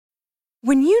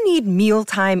When you need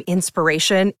mealtime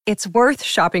inspiration, it's worth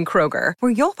shopping Kroger,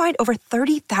 where you'll find over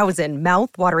 30,000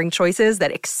 mouth-watering choices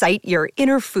that excite your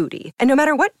inner foodie. And no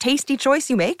matter what tasty choice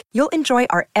you make, you'll enjoy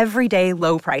our everyday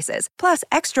low prices, plus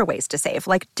extra ways to save,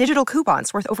 like digital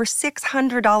coupons worth over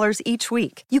 $600 each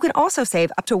week. You can also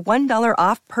save up to $1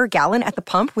 off per gallon at the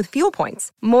pump with fuel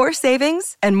points. More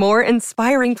savings and more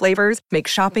inspiring flavors make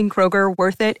shopping Kroger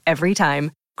worth it every time.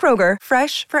 Kroger,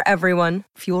 fresh for everyone.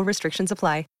 Fuel restrictions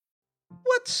apply.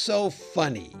 What's so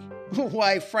funny?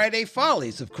 Why, Friday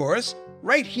Follies, of course,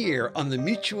 right here on the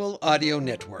Mutual Audio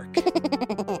Network.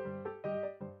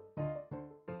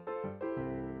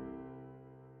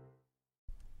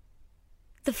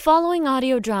 The following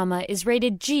audio drama is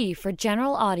rated G for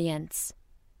general audience.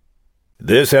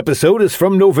 This episode is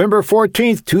from November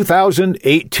 14th,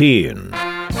 2018.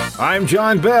 I'm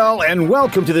John Bell, and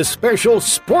welcome to this special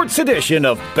sports edition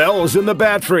of Bells in the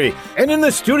Bat Free. And in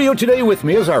the studio today with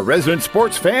me is our resident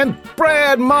sports fan,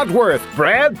 Brad Montworth.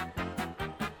 Brad?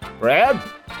 Brad?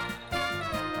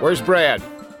 Where's Brad?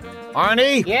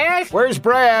 Arnie? Yes? Where's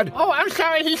Brad? Oh, I'm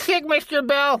sorry. He's sick, Mr.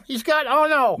 Bell. He's got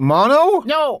Ono. Mono?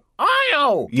 No,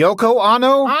 Ono. Yoko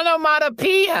Ono?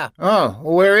 Onomatopoeia. Oh,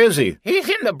 where is he? He's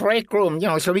in the break room,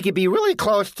 so he could be really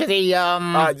close to the,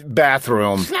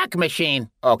 bathroom. snack machine.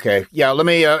 Okay, yeah, let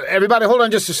me, everybody hold on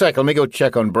just a second. Let me go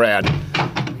check on Brad.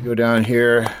 Go down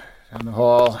here, down the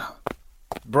hall.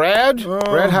 Brad?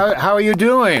 Brad, how are you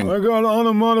doing? I got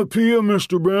onomatopoeia,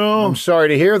 Mr. Bell. I'm sorry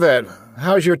to hear that.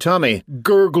 How's your tummy?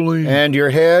 Gurgling. And your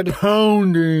head?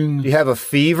 Pounding. Do you have a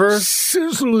fever?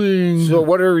 Sizzling. So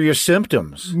what are your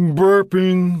symptoms?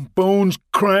 Burping, bones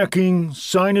cracking,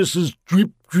 sinuses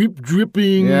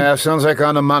dripping. Yeah, sounds like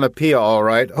onomatopoeia, all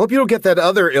right. Hope you don't get that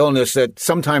other illness that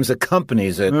sometimes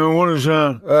accompanies it. What is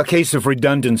that? A case of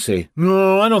redundancy.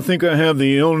 No, I don't think I have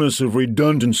the illness of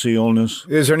redundancy illness.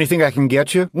 Is there anything I can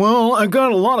get you? Well, I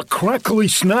got a lot of crackly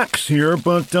snacks here,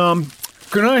 but,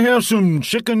 can I have some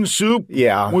chicken soup?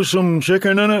 Yeah. With some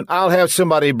chicken in it? I'll have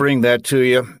somebody bring that to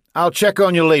you. I'll check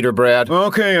on you later, Brad.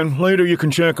 Okay, and later you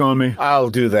can check on me. I'll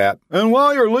do that. And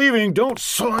while you're leaving, don't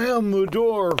slam the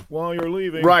door while you're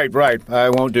leaving. Right. I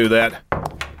won't do that.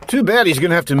 Too bad he's going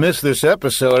to have to miss this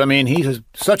episode. I mean, he's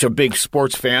such a big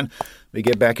sports fan. We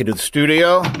get back into the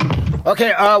studio.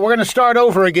 Okay, we're going to start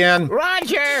over again.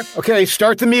 Roger! Okay,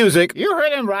 start the music. You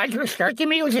heard him, Roger. Start the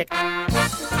music.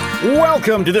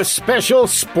 Welcome to this special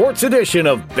sports edition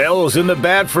of Bells in the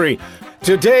Bat Free.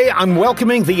 Today, I'm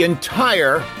welcoming the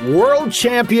entire world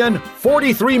champion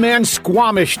 43-man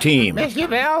Squamish team. Mr.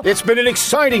 Bell? It's been an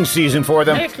exciting season for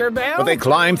them. Mr. Bell? But they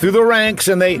climb through the ranks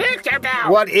and they... Mr.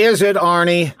 Bell! What is it,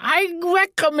 Arnie? I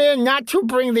recommend not to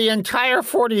bring the entire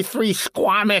 43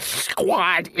 Squamish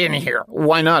squad in here.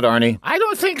 Why not, Arnie? I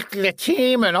don't think the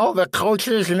team and all the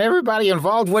coaches and everybody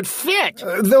involved would fit.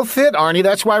 They'll fit, Arnie.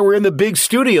 That's why we're in the big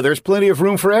studio. There's plenty of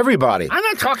room for everybody. I'm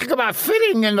not talking about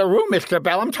fitting in the room, Mr.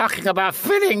 Bell. I'm talking about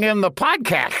fitting in the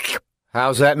podcast.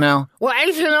 How's that now? Well,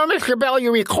 as you know, Mr. Bell,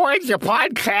 you record your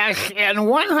podcast in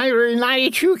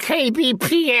 192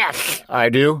 kbps. I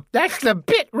do? That's the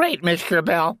bit rate, Mr.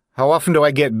 Bell. How often do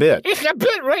I get bit? It's the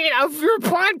bit rate of your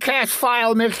podcast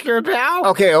file, Mr. Bell.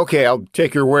 Okay, I'll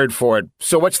take your word for it.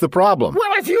 So what's the problem?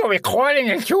 Well, if you're recording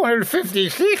at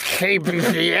 256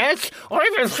 kbps, or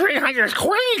even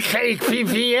 320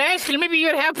 kbps, then maybe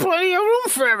you'd have plenty of room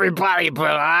for everybody,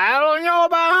 but I don't know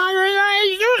about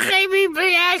 192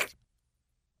 kbps.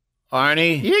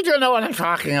 Arnie? You do know what I'm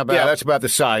talking about. Yeah, that's about the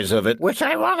size of it. Which,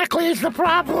 ironically, is the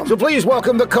problem. So please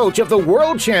welcome the coach of the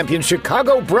world champion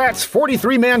Chicago Brats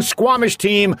 43-man Squamish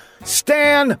team,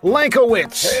 Stan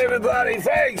Lankowitz. Hey, everybody,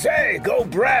 thanks. Hey, go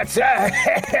Brats.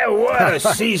 What a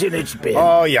season it's been.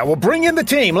 Oh, yeah, well, bring in the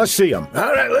team. Let's see them.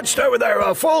 All right, let's start with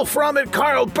our full from it,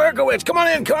 Carl Berkowitz. Come on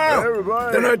in, Carl. Hey,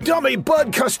 everybody. Then our dummy,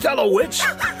 Bud Costellowitz.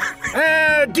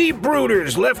 Deep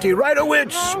Brooders, Lefty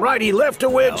Rightowitz, Righty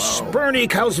Leftowitz, Bernie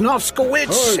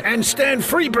Kausnowskowitz, and Stan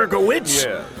Freebergowitz.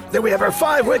 Yeah. Then we have our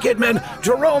five wicked men,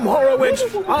 Jerome Horowitz,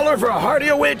 Oliver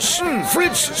Hardiowitz,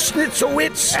 Fritz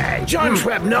Schnitzowitz, John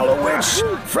Shrapnelowitz,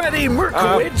 Freddie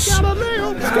Merkowitz.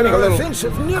 It's getting a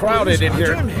little crowded in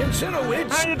here. Jim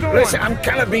Hensinowitz. Listen, I'm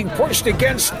kind of being pushed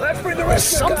against Let's bring the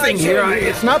rest of the something guys here. in.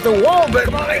 It's not the wall, but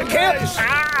Come on I in, can't. guys.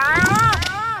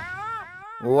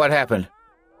 What happened?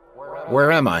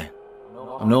 Where am I?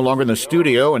 I'm no longer in the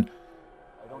studio, and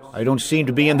I don't seem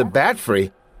to be in the Bat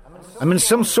Free. I'm in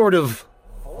some sort of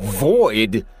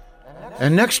void,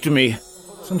 and next to me,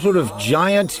 some sort of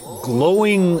giant,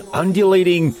 glowing,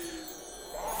 undulating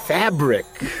fabric.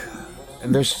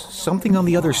 And there's something on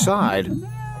the other side.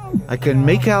 I can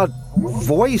make out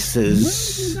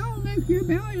voices.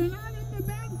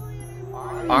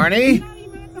 Arnie?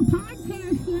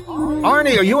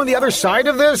 Arnie, are you on the other side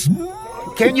of this?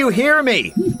 Can you hear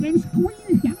me?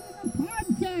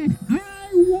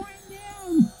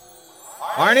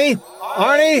 Arnie?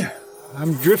 Arnie?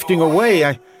 I'm drifting away.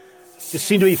 I just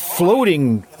seem to be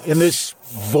floating in this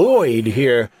void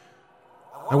here.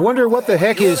 I wonder what the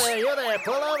heck is... You're there.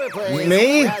 Pull over, please.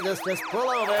 Me? Yeah, just pull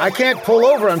over. I can't pull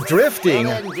over. I'm drifting.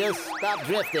 Well, then just stop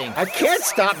drifting. I can't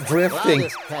stop I'll drifting.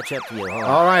 just catch up to you. Hold on.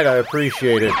 All right, I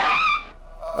appreciate it.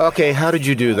 Okay, how did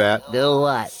you do that? Do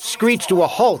what? Screech to a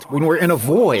halt when we're in a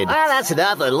void. Ah, that's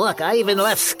nothing. Look, I even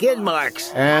left skid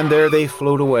marks. And there they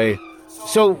float away.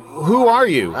 So, who are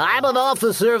you? I'm an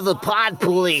officer of the pod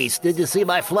police. Did you see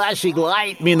my flashing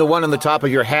light? You mean the one on the top of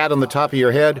your hat on the top of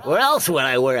your head? Where else would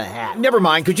I wear a hat? Never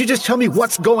mind, could you just tell me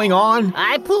what's going on?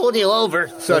 I pulled you over.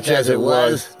 Such as it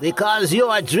was. Because you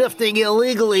are drifting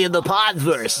illegally in the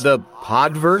podverse. The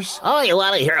Podverse? Oh, you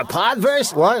want to hear a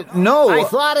podverse? What? No. I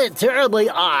thought it terribly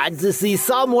odd to see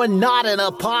someone not in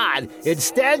a pod.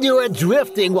 Instead, you are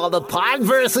drifting while the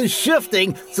podverse is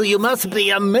shifting, so you must be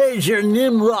a major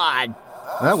Nimrod.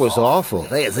 That was awful.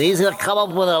 Hey, it's easy to come up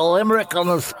with a limerick on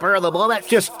the spur of the moment.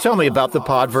 Just tell me about the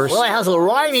Podverse. Well, it has a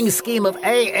rhyming scheme of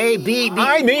A, B, B.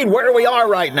 I mean where we are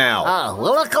right now. Oh,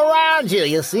 well, look around you.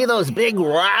 You see those big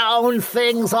round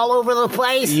things all over the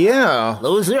place? Yeah.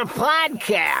 Those are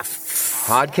podcasts.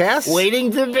 Podcasts?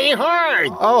 Waiting to be heard.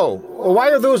 Oh,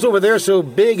 why are those over there so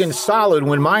big and solid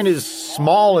when mine is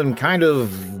small and kind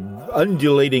of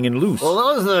undulating and loose? Well,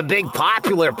 those are the big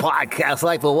popular podcasts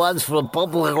like the ones from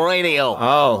public radio.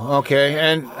 Oh, okay.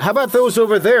 And how about those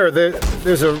over there?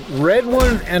 There's a red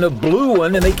one and a blue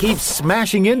one, and they keep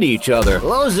smashing into each other.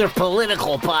 Those are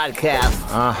political podcasts.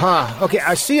 Uh-huh. Okay,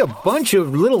 I see a bunch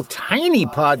of little tiny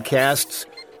podcasts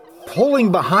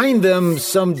pulling behind them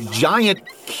some giant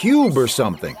cube or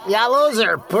something. Yeah, those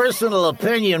are personal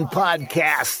opinion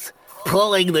podcasts,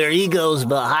 pulling their egos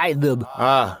behind them.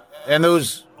 And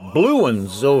those blue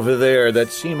ones over there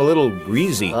that seem a little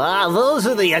greasy. Those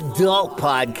are the adult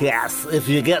podcasts, if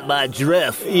you get my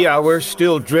drift. Yeah, we're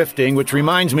still drifting, which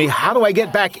reminds me, how do I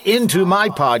get back into my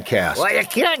podcast? Well, you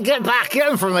can't get back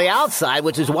in from the outside,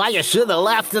 which is why you should have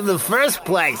left in the first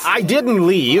place. I didn't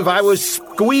leave. I was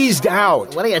squeezed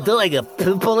out. What are you doing, a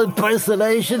pimple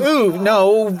impersonation? Ooh,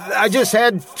 no. I just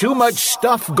had too much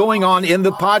stuff going on in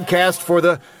the podcast for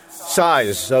the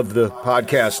size of the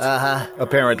podcast,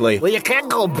 apparently. Well, you can't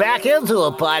go back into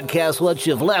a podcast once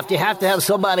you've left. You have to have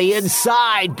somebody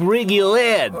inside bring you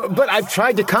in. But I've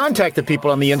tried to contact the people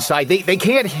on the inside. They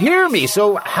can't hear me,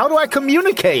 so how do I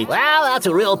communicate? Well, that's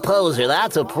a real poser.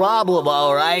 That's a problem,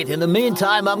 all right. In the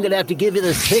meantime, I'm going to have to give you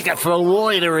this ticket for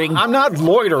loitering. I'm not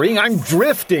loitering. I'm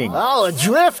drifting. Oh, a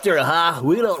drifter, huh?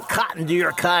 We don't cotton to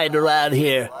your kind around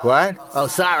here. What? Oh,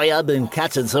 sorry. I've been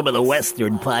catching some of the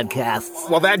Western podcasts.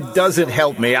 Well, that doesn't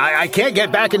help me. I can't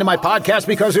get back into my podcast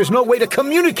because there's no way to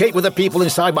communicate with the people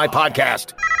inside my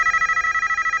podcast.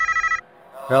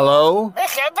 Hello?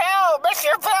 Mr. Bell,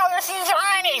 this is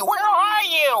Arnie. Where are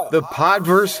you? The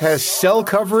Podverse has cell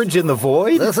coverage in the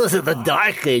void? This isn't the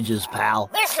Dark Ages, pal.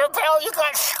 Mr. Bell, you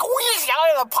got squeezed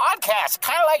out of the podcast.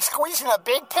 Kind of like squeezing a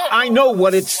big pig. I know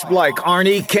what it's like,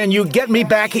 Arnie. Can you get me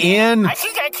back in? I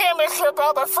think I can, Mr.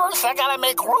 Bell, but first I gotta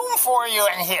make room for you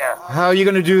in here. How are you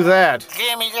going to do that?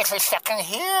 Give me just a second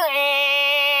here,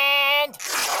 and...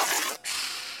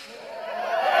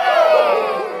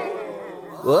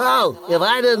 Well, if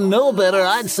I didn't know better,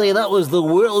 I'd say that was the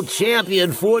world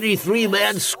champion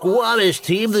 43-man squamish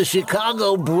team, the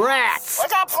Chicago Brats. We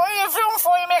got plenty of room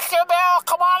for you, Mr. Bell.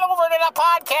 Come on over to the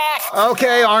podcast.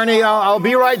 Okay, Arnie, I'll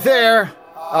be right there.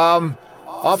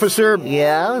 Officer?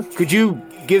 Yeah? Could you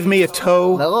give me a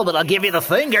tow? No, but I'll give you the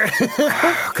finger.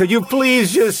 Could you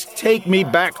please just take me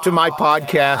back to my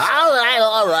podcast?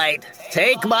 All right.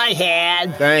 Take my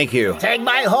hand. Thank you. Take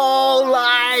my whole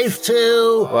life,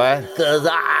 too. What? Because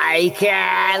I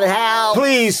can't help.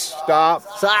 Please stop.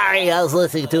 Sorry, I was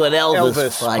listening to an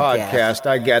Elvis podcast.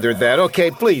 I gathered that. Okay,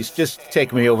 please, just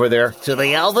take me over there. To the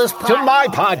Elvis podcast? To my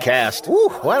podcast. Ooh,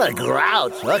 what a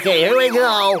grouch. Okay, here we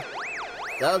go.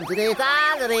 All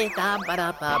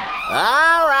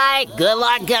right, good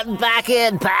luck getting back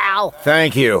in, pal.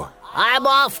 Thank you. I'm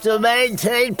off to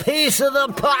maintain peace in the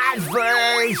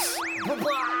Podverse.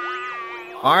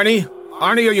 Arnie,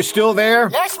 are you still there?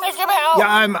 Yes, Mr. Bell. Yeah,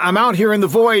 I'm out here in the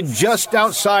void just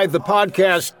outside the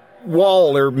podcast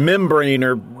wall or membrane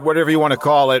or whatever you want to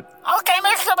call it. Okay,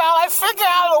 Mr. Bell, I figured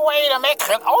out a way to make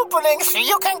an opening so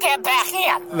you can get back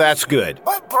in. That's good.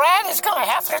 But Brad is going to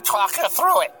have to talk you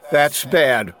through it. That's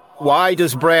bad. Why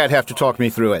does Brad have to talk me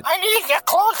through it? I need to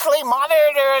closely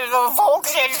monitor the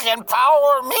voltage and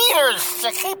power meters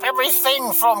to keep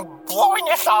everything from blowing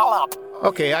us all up.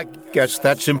 Okay, I guess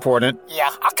that's important. Yeah,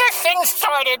 I'll get things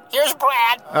started. Here's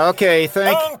Brad. Okay,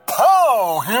 And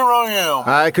pow, here I am.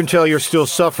 I can tell you're still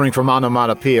suffering from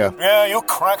onomatopoeia. Yeah, you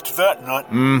cracked that nut.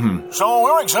 Mm-hmm. So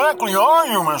where exactly are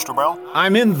you, Mr. Bell?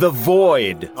 I'm in the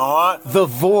void. What? The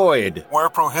void. Where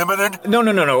prohibited? No.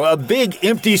 A big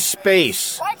empty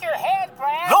space. Like your head,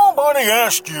 Brad. Nobody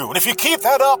asked you, and if you keep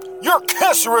that up, your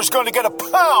kisser is going to get a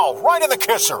pow right in the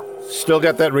kisser. Still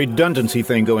got that redundancy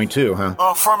thing going too, huh?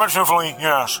 Affirmatively,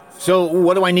 yes. So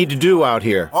what do I need to do out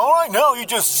here? All right, now you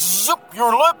just zip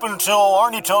your lip until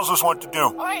Arnie tells us what to do.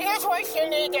 All right, here's what you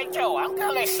need to do. I'm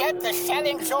going to set the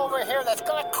settings over here that's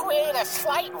going to create a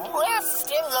slight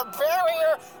rift in the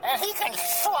barrier, and he can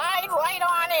slide right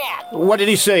on in. What did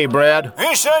he say, Brad?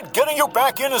 He said getting you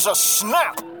back in is a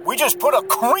snap. We just put a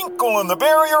crinkle in the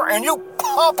barrier and you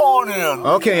pop on in.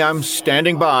 Okay, I'm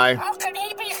standing by. How can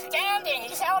he be standing?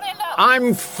 He's out in the...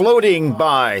 I'm floating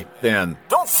by, then.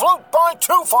 Don't float by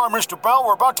too far, Mr. Bell.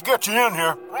 We're about to get you in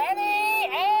here. Ready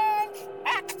and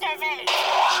activate.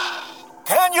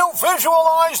 Can you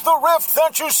visualize the rift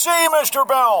that you see, Mr.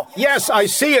 Bell? Yes, I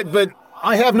see it, but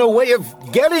I have no way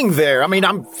of getting there. I mean,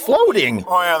 I'm floating.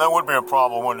 Oh, yeah, that would be a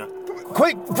problem, wouldn't it?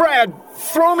 Quick, Brad,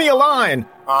 throw me a line.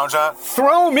 How's that?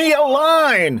 Throw me a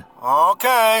line.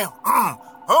 Okay.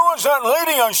 Who was that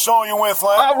lady I saw you with,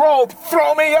 lad? A rope.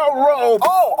 Throw me a rope.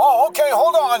 Oh, okay,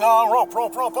 hold on. Rope.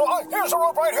 Oh, here's a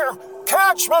rope right here.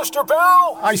 Catch, Mr.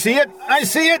 Bell. I see it.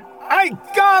 I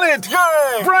got it.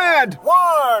 Yay. Brad.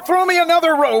 What? Throw me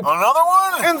another rope. Another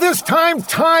one? And this time,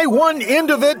 tie one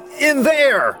end of it in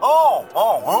there. Oh,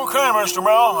 okay, Mr.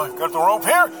 Bell. I've got the rope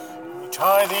here.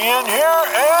 Tie the end here,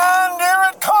 and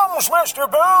here it comes,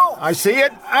 Mr. Bell. I see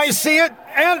it,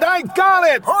 and I got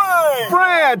it. Hooray!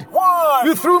 Brad. What?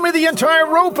 You threw me the entire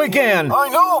rope again. I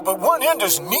know, but one end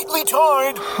is neatly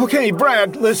tied. Okay,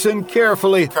 Brad, listen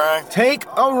carefully. Okay. Take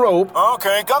a rope.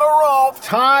 Okay, got a rope.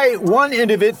 Tie one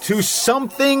end of it to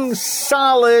something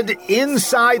solid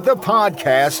inside the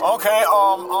podcast. Okay,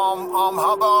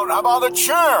 how about a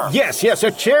chair? Yes,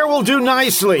 a chair will do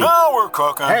nicely. Now we're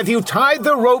cooking. Have you tied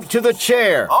the rope to the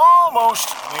chair? Almost.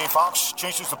 The fox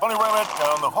chases the bunny rabbit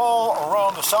down the hole,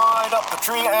 around the side, up the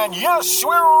tree, and yes,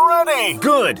 we're ready.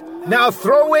 Good. Now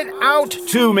throw it out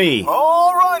to me.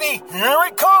 Alrighty, here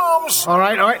it comes. All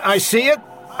right. I see it,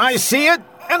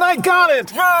 and I got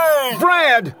it. Yay!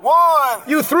 Brad. What?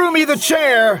 You threw me the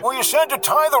chair. Well, you said to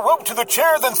tie the rope to the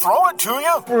chair, then throw it to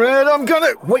you. Brad, I'm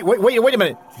gonna... Wait a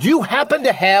minute. Do you happen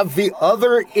to have the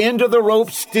other end of the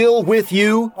rope still with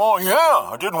you? Oh,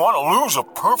 yeah. I didn't want to lose a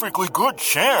perfectly good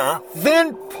chair.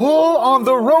 Then pull on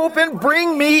the rope and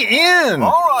bring me in.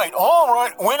 All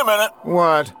right. Wait a minute.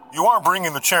 What? You are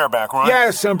bringing the chair back, right?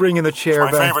 Yes, I'm bringing the chair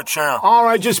My back. favorite chair. All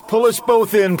right, just pull us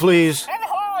both in, please. And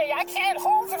hurry, I can't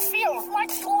hold the field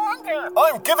much longer.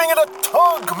 I'm giving it a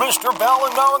tug, Mr. Bell,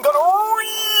 and now I'm going to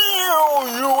reel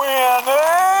you in,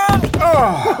 and...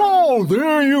 Oh,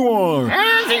 there you are.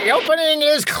 And the opening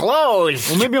is closed.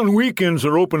 Well, maybe on weekends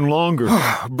they're open longer.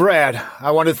 Brad,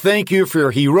 I want to thank you for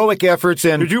your heroic efforts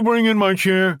and... Did you bring in my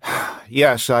chair?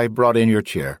 Yes, I brought in your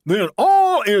chair. Then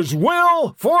all is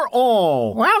well for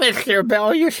all. Well, Mr.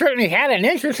 Bell, you certainly had an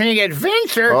interesting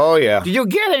adventure. Oh, yeah. Did you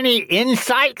get any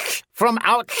insights from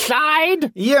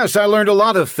outside? Yes, I learned a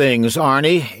lot of things,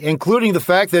 Arnie, including the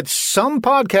fact that some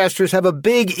podcasters have a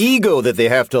big ego that they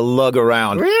have to lug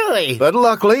around. Really? But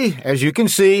luckily, as you can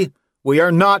see, we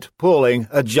are not pulling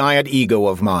a giant ego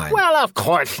of mine. Well, of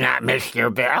course not,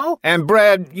 Mr. Bell. And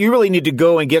Brad, you really need to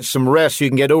go and get some rest so you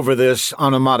can get over this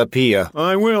onomatopoeia.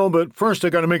 I will, but first I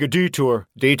gotta make a detour.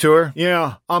 Detour?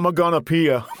 Yeah, I'm a gonna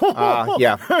pee-a.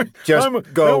 Yeah.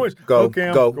 Just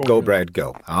go, Brad,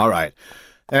 go. All right.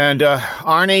 And,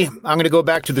 Arnie, I'm going to go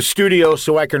back to the studio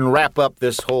so I can wrap up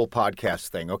this whole podcast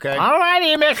thing, okay? All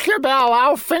righty, Mr. Bell.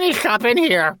 I'll finish up in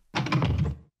here.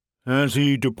 Has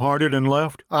he departed and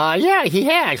left? Yeah, he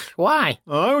has. Why?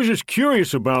 I was just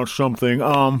curious about something.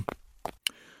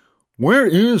 Where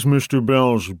is Mr.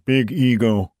 Bell's big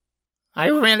ego?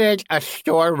 I rented a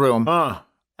storeroom.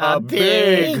 A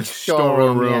big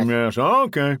storeroom, yes.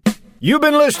 Okay. You've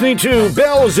been listening to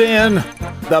Bells in,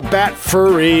 the Bat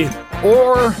Furry,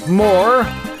 or more,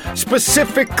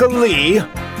 specifically,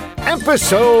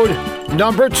 episode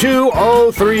number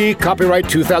 203, copyright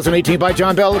 2018 by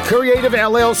John Bell Creative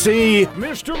LLC.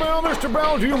 Mr.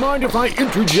 Bell, do you mind if I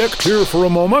interject here for a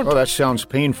moment? Oh, that sounds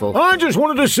painful. I just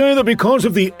wanted to say that because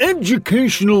of the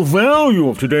educational value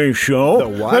of today's show, The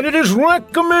what? that it is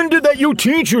recommended that you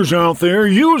teachers out there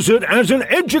use it as an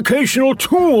educational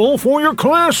tool for your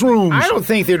classrooms. I don't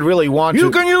think they'd really want to.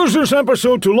 You can use this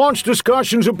episode to launch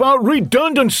discussions about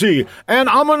redundancy and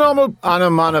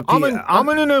onomatopoeia.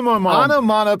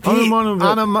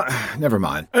 Never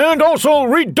mind. And also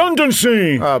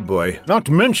redundancy. Oh, boy. Not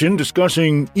to mention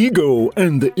discussing ego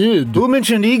and the id. Who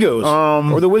mentioned egos?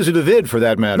 Or the Wizard of Id, for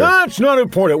that matter. That's not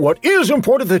important. What is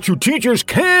important that you teachers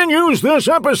can use this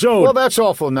episode. Well, that's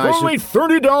awful nice. Only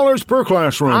 $30 per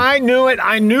classroom. I knew it.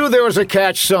 I knew there was a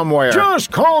catch somewhere.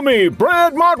 Just call me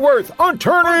Brad Motworth,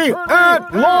 attorney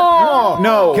at law.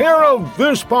 No. Care of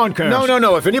this podcast.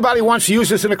 No. If anybody wants to use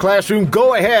this in a classroom,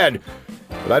 go ahead.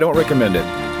 But I don't recommend it.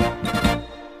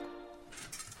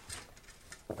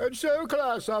 And so,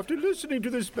 class, after listening to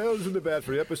the Spells in the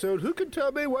Battery episode, who can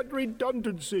tell me what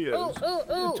redundancy is?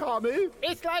 Ooh. Tommy?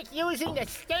 It's like using the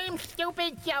same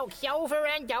stupid jokes over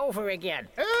and over again.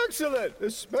 Excellent!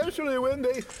 Especially when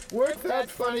they weren't that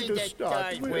funny to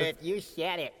start with. You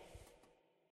said it.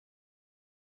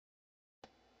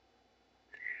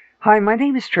 Hi, my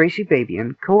name is Tracy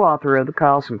Babian, co-author of the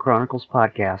Carlson Chronicles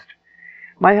podcast.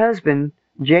 My husband,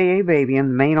 J.A. Babian,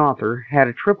 the main author, had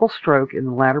a triple stroke in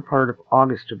the latter part of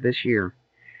August of this year.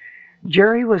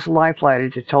 Jerry was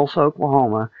life-flighted to Tulsa,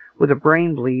 Oklahoma, with a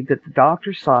brain bleed that the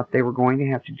doctors thought they were going to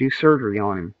have to do surgery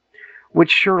on him, which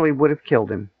surely would have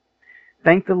killed him.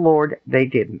 Thank the Lord they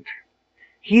didn't.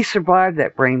 He survived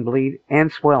that brain bleed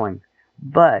and swelling,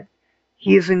 but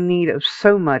he is in need of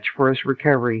so much for his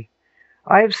recovery.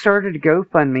 I have started a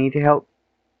GoFundMe to help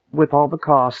with all the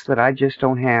costs that I just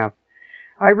don't have.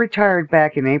 I retired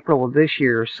back in April of this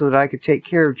year so that I could take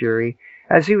care of Jerry,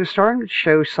 as he was starting to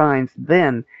show signs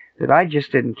then that I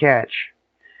just didn't catch.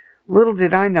 Little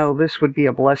did I know this would be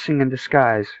a blessing in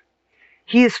disguise.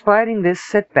 He is fighting this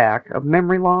setback of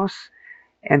memory loss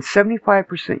and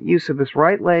 75% use of his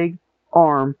right leg,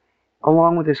 arm,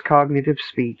 along with his cognitive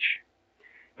speech.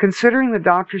 Considering the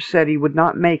doctor said he would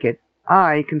not make it,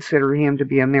 I consider him to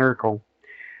be a miracle.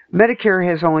 Medicare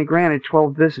has only granted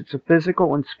 12 visits of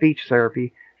physical and speech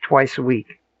therapy twice a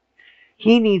week.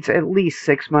 He needs at least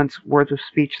 6 months' worth of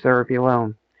speech therapy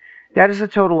alone. That is a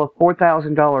total of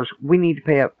 $4,000 we need to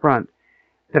pay up front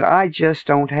that I just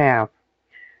don't have.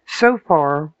 So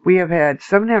far, we have had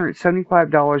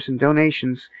 $775 in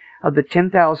donations of the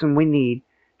 $10,000 we need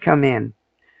come in.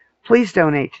 Please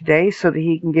donate today so that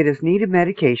he can get his needed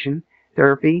medication,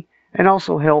 therapy, and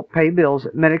also help pay bills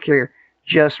that Medicare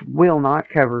just will not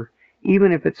cover,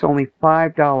 even if it's only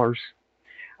 $5.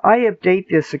 I update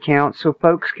this account so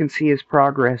folks can see his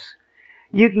progress.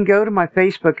 You can go to my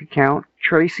Facebook account,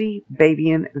 Tracy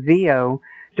Babian VO,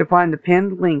 to find the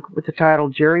pinned link with the title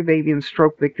Jerry Babian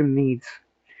Stroke Victim Needs.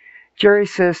 Jerry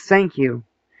says, thank you.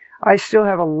 I still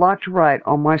have a lot to write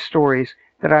on my stories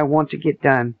that I want to get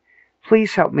done.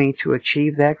 Please help me to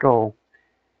achieve that goal.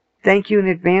 Thank you in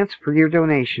advance for your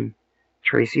donation.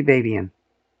 Tracy Babian.